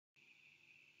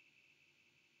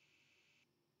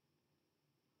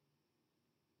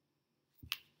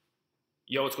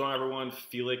Yo, what's going on, everyone?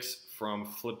 Felix from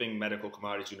Flipping Medical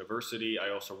Commodities University. I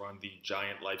also run the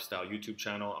Giant Lifestyle YouTube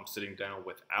channel. I'm sitting down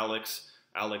with Alex.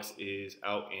 Alex is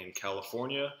out in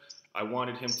California. I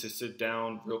wanted him to sit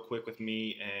down real quick with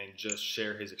me and just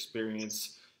share his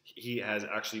experience. He has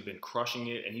actually been crushing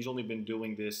it, and he's only been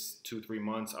doing this 2-3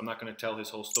 months. I'm not going to tell his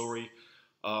whole story.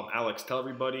 Alex, tell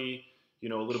everybody, a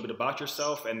little bit about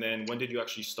yourself, and then when did you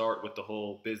actually start with the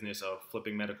whole business of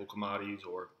flipping medical commodities,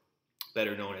 or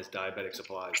better known as diabetic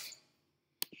supplies?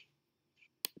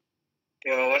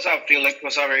 Yo, what's up, Felix?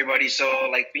 What's up, everybody? So,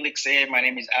 like Felix said, my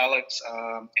name is Alex,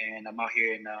 and I'm out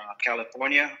here in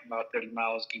California, about 30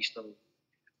 miles east of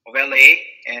LA.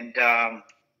 And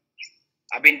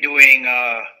I've been doing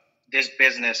this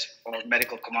business of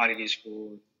medical commodities for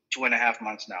 2.5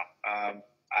 months now.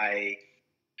 I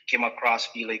came across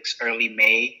Felix early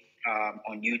May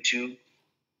on YouTube.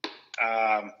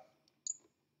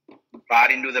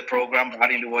 Bought into the program,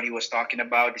 bought into what he was talking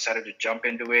about, decided to jump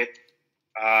into it.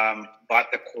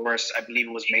 Bought the course, I believe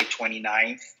it was May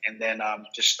 29th, and then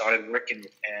just started working.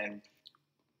 And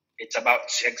it's about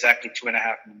exactly 2.5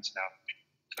 months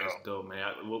now. That's dope,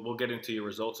 man. We'll get into your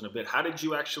results in a bit. How did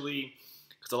you actually,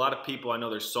 because a lot of people, I know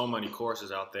there's so many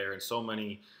courses out there and so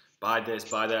many buy this,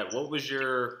 buy that. What was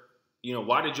your,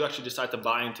 why did you actually decide to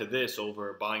buy into this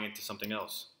over buying into something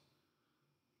else?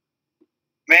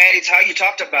 Man, it's how you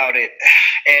talked about it,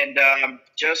 and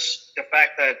just the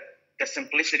fact that the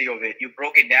simplicity of it, you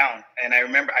broke it down. And I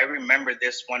remember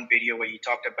this one video where you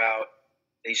talked about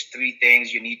these 3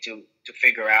 things you need to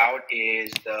figure out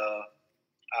is the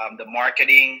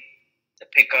marketing, the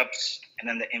pickups, and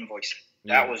then the invoicing.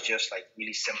 That was just like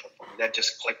really simple for me. That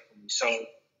just clicked for me. So,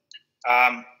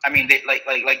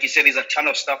 like you said, there's a ton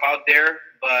of stuff out there,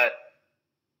 but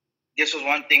this was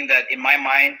one thing that in my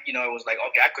mind, it was like,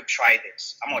 okay, I could try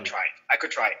this. I'm gonna try it. I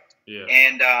could try it. Yeah.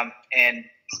 And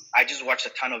I just watched a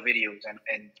ton of videos,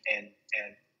 and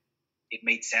it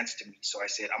made sense to me. So I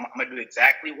said, I'm gonna do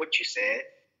exactly what you said.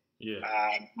 Yeah.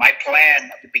 My plan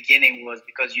at the beginning was,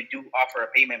 because you do offer a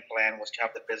payment plan, was to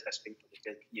have the business pay for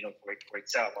for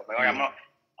itself. I'm like, all right,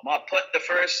 I'm gonna put the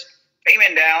first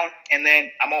payment down, and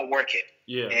then I'm gonna work it.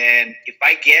 Yeah. And if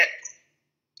I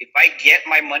get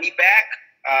my money back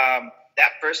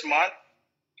that first month,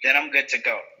 then I'm good to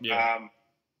go. Yeah.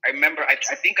 I remember,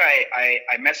 I think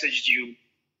I messaged you.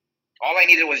 All I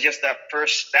needed was just that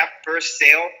first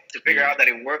sale to figure out that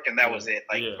it worked, and that was it.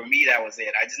 For me, that was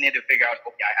it. I just needed to figure out,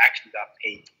 okay, I actually got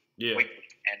paid quickly,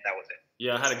 and that was it.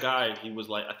 Yeah, I had a guy, he was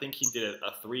like, I think he did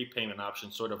a 3-payment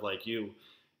option, sort of like you.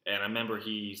 And I remember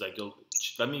he's like, yo,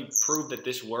 let me prove that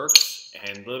this works.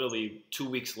 And literally 2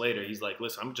 weeks later, he's like,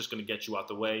 listen, I'm just going to get you out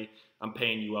the way. I'm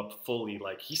paying you up fully.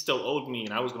 Like, he still owed me,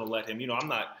 and I was going to let him,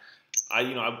 I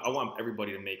want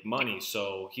everybody to make money.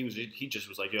 So he just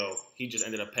was like, yo, he just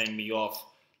ended up paying me off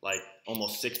like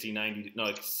almost 60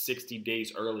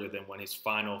 days earlier than when his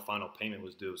final payment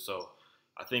was due. So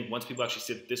I think once people actually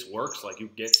see that this works, like you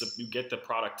get the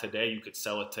product today, you could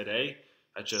sell it today.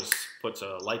 That just puts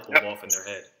a light bulb off in their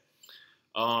head.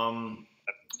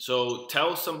 So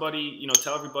tell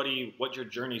everybody what your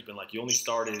journey's been like. You only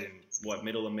started in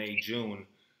middle of May, June.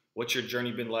 What's your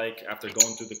journey been like after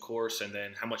going through the course, and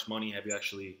then how much money have you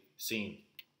actually seen?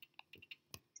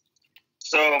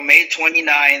 So May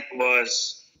 29th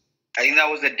I think that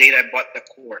was the date I bought the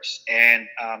course. And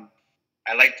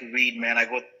I like to read, man. I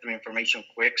go through information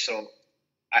quick. So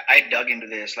I dug into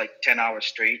this like 10 hours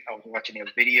straight. I was watching your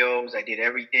videos. I did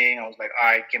everything. I was like,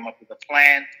 all right, came up with a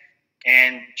plan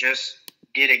and just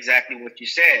did exactly what you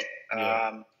said.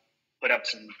 Yeah. Put up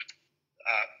some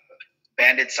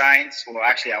bandit signs. Well,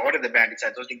 actually, I ordered the bandit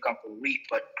signs. Those didn't come for a week,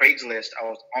 but Craigslist, I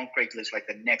was on Craigslist like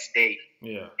the next day.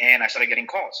 Yeah. And I started getting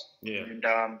calls. Yeah.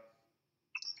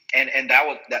 And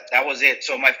that was it.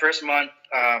 So my first month,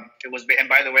 it was, and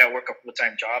by the way, I work a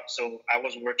full-time job. So I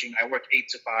worked 8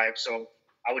 to 5. So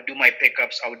I would do my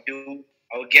pickups. I would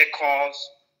get calls,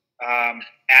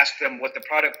 ask them what the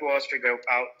product was, figure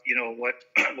out,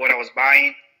 what I was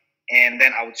buying. And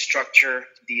then I would structure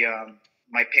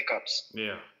my pickups.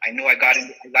 Yeah. I knew I got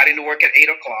into work at 8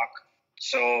 o'clock.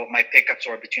 So my pickups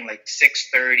were between like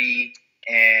 6:30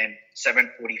 and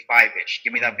 7:45-ish.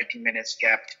 Give me that 15 minutes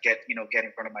gap to get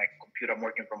in front of my computer. I'm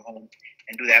working from home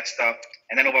and do that stuff.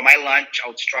 And then over my lunch, I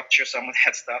would structure some of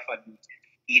that stuff I'd be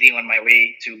eating on my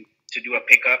way to do a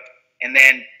pickup. And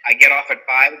then I get off at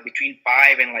 5, between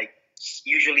 5 and like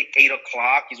usually 8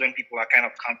 o'clock is when people are kind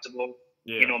of comfortable,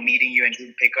 meeting you and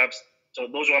doing pickups. So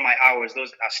those were my hours.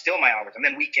 Those are still my hours. And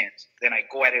then weekends. Then I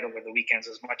go at it over the weekends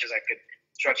as much as I could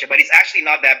structure. But it's actually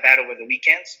not that bad over the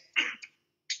weekends.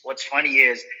 What's funny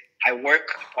is I work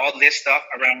all this stuff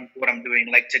around what I'm doing.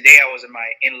 Like today I was in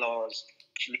my in-laws'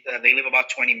 they live about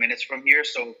 20 minutes from here.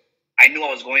 So I knew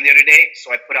I was going there today.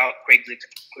 So I put out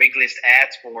Craigslist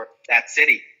ads for that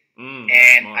city.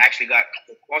 And I actually got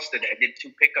calls today. I did 2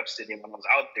 pickups today when I was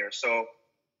out there. So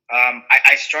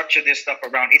I structure this stuff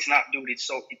around. It's not, dude. It's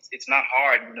not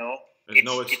hard, you know. There's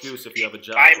no excuse if you have a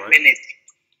job, 5 right? minutes.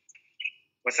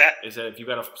 What's that? Is that if you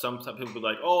got some people be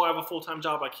like, oh, I have a full-time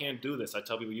job, I can't do this. I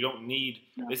tell people you don't need.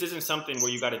 This isn't something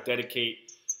where you got to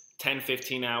dedicate 10,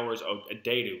 15 hours a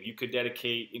day to. You could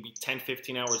dedicate maybe 10,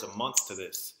 15 hours a month to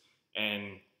this.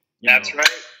 And that's right.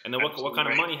 And then what kind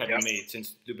of money have you made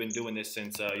since you've been doing this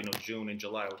since June and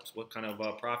July? What kind of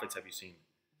profits have you seen?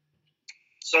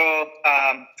 So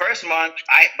first month,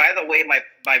 by the way, my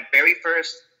very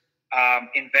first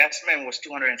investment was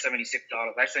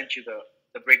 $276. I sent you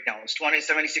the breakdown. It was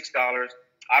 $276.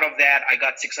 Out of that, I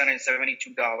got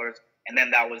 $672, and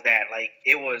then that was that. Like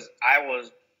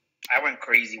I went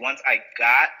crazy once I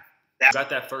got that. You got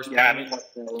that first payment.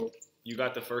 You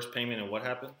got the first payment, and what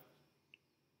happened?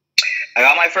 I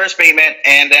got my first payment,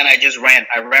 and then I just ran.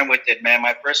 I ran with it, man.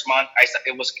 My first month, I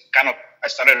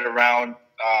started around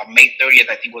May 30th,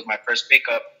 I think was my first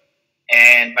pickup.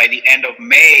 And by the end of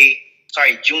May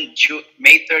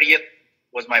 30th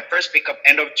was my first pickup.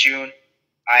 End of June,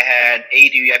 I had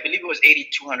I believe it was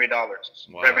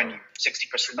 $8,200 revenue.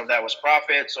 60% of that was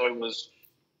profit. So it was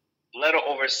a little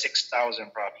over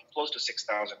 $6,000 profit, close to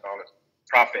 $6,000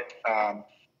 profit.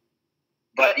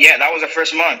 But yeah, that was the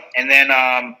first month. And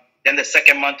then the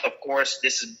second month, of course,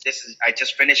 this is I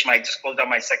just closed out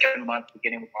my second month,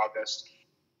 beginning of August,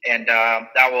 and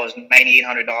that was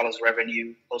 $9,800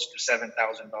 revenue, close to $7,000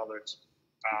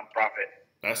 profit.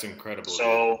 That's incredible.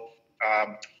 So,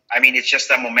 I mean, it's just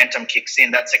that momentum kicks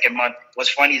in. That second month, what's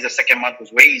funny is the second month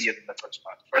was way easier than the first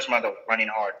month. First month I was running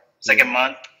hard. Second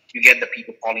month, you get the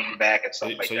people calling you back and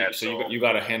stuff like that. So you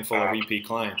got a handful of repeat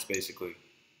clients, basically.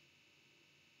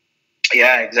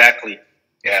 Yeah, exactly.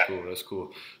 Yeah. That's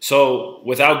cool. So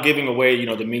without giving away,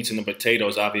 the meats and the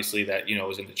potatoes, obviously that,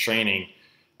 is in the training,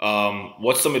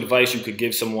 what's some advice you could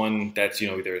give someone that's,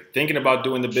 either thinking about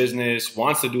doing the business,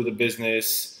 wants to do the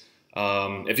business?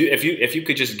 If you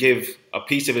could just give a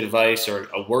piece of advice or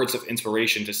a words of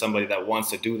inspiration to somebody that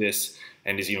wants to do this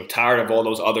and is, tired of all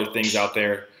those other things out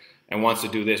there and wants to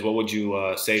do this, what would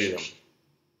you say to them?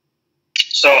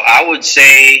 So I would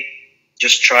say,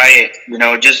 just try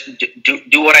it, just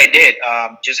do what I did.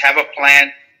 Just have a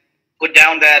plan, put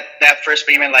down that first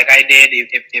payment like I did.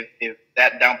 If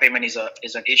that down payment is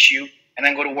an issue, and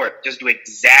then go to work. Just do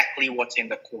exactly what's in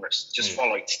the course. Just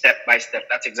follow it step by step.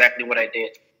 That's exactly what I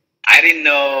did. I didn't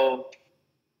know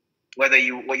whether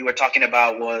what you were talking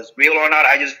about was real or not.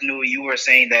 I just knew you were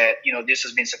saying that, this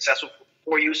has been successful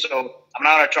for you. So I'm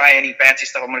not going to try any fancy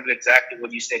stuff. I'm going to do exactly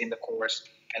what you said in the course.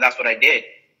 And that's what I did.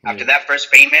 After that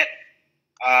first payment,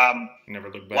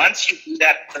 never look back. Once you do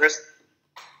that first,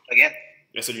 again.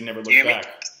 I said you never look back.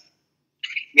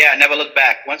 Yeah, never look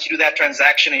back. Once you do that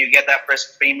transaction and you get that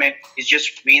first payment, it's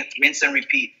just rinse and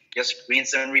repeat. Just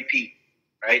rinse and repeat,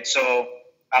 right? So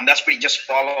that's pretty. Just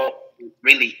follow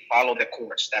the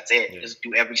course. That's it. Yeah. Just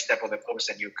do every step of the course,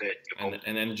 and you're good.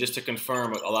 And then just to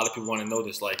confirm, a lot of people want to know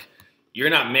this. Like, you're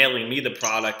not mailing me the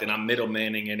product, and I'm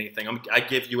middlemaning anything. I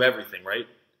give you everything, right?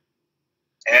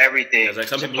 Everything. Like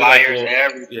some people are like, well,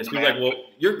 everything. Yes, people are like,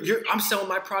 well, I'm selling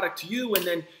my product to you, and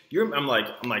then I'm like,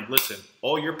 listen,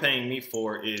 all you're paying me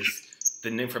for is the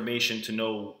information to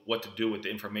know what to do with the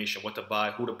information, what to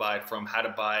buy, who to buy it from, how to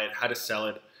buy it, how to sell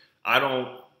it.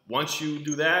 Once you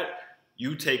do that,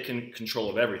 you take control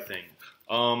of everything.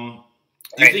 Do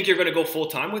you think you're going to go full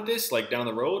time with this, like down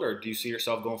the road, or do you see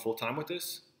yourself going full time with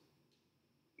this?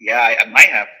 Yeah, I might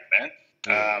have to, man.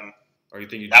 Yeah. Or you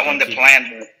think that wasn't the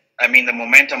plan? But, I mean, the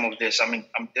momentum of this. I mean,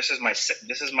 this is my.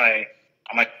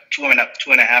 I'm like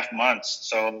 2.5 months.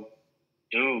 So,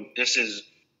 dude,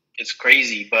 it's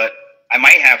crazy. But I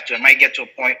might have to. I might get to a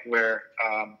point where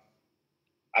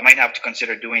I might have to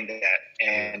consider doing that.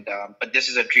 And but this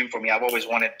is a dream for me. I've always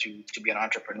wanted to be an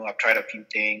entrepreneur. I've tried a few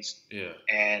things. Yeah.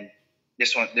 And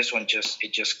this one just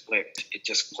clicked. It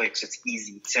just clicks. It's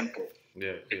easy. It's simple.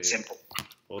 Yeah. It's simple.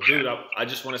 Well, dude, I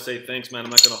just want to say thanks, man. I'm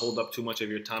not going to hold up too much of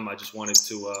your time. I just wanted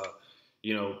to,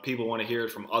 people want to hear it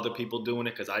from other people doing it,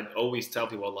 because I always tell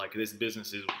people, like, this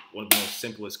business is one of the most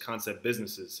simplest concept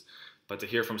businesses. But to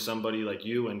hear from somebody like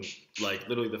you and, like,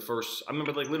 literally the first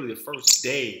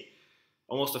day,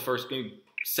 almost the first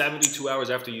 72 hours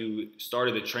after you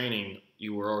started the training,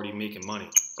 you were already making money.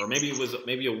 Or maybe it was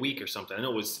a week or something. I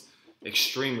know it was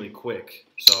extremely quick.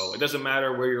 So it doesn't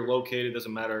matter where you're located. It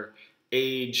doesn't matter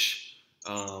age.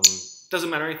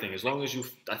 Doesn't matter anything. As long as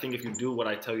I think if you do what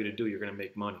I tell you to do, you're going to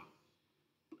make money.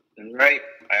 Right.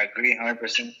 I agree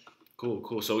 100%. Cool,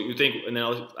 cool. So you think, and then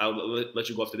I'll let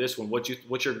you go after this one.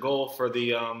 What's your goal for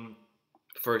the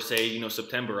for say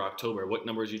September, October? What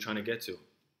numbers are you trying to get to?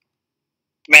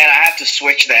 Man, I have to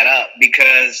switch that up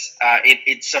because I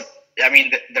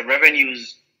mean, the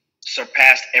revenues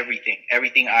surpassed everything.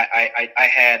 Everything I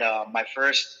had my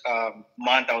first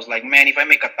month. I was like, man, if I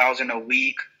make 1,000 a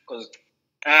week, because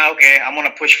okay, I'm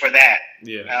gonna push for that.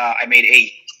 Yeah. I made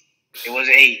 8. It was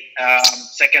 8.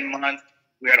 Second month,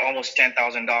 we had almost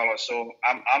 $10,000. So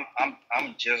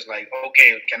I'm just like,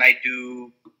 okay, can I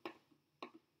do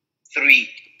three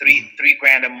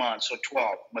grand a month? So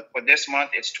 12. But for this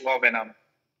month, it's 12, and I'm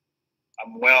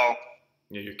well.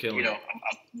 Yeah, you're killing it.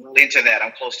 I'm well into that.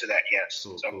 I'm close to that, yes.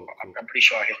 Cool, So cool. I'm pretty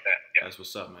sure I hit that. Yeah. That's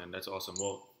what's up, man. That's awesome.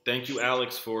 Well, thank you,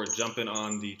 Alex, for jumping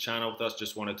on the channel with us.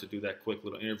 Just wanted to do that quick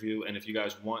little interview. And if you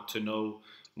guys want to know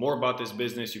more about this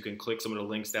business, you can click some of the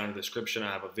links down in the description.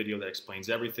 I have a video that explains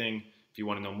everything. If you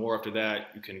want to know more after that,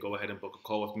 you can go ahead and book a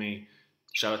call with me.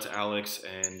 Shout out to Alex,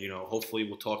 and hopefully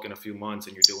we'll talk in a few months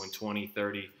and you're doing 20,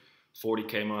 30,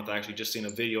 40K a month. I actually just seen a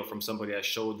video from somebody I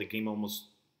showed the game almost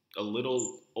a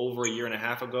little over a year and a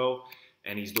half ago,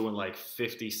 and he's doing like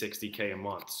 50, 60K a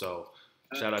month. So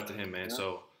shout out to him, man.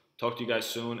 So talk to you guys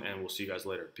soon, and we'll see you guys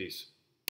later. Peace.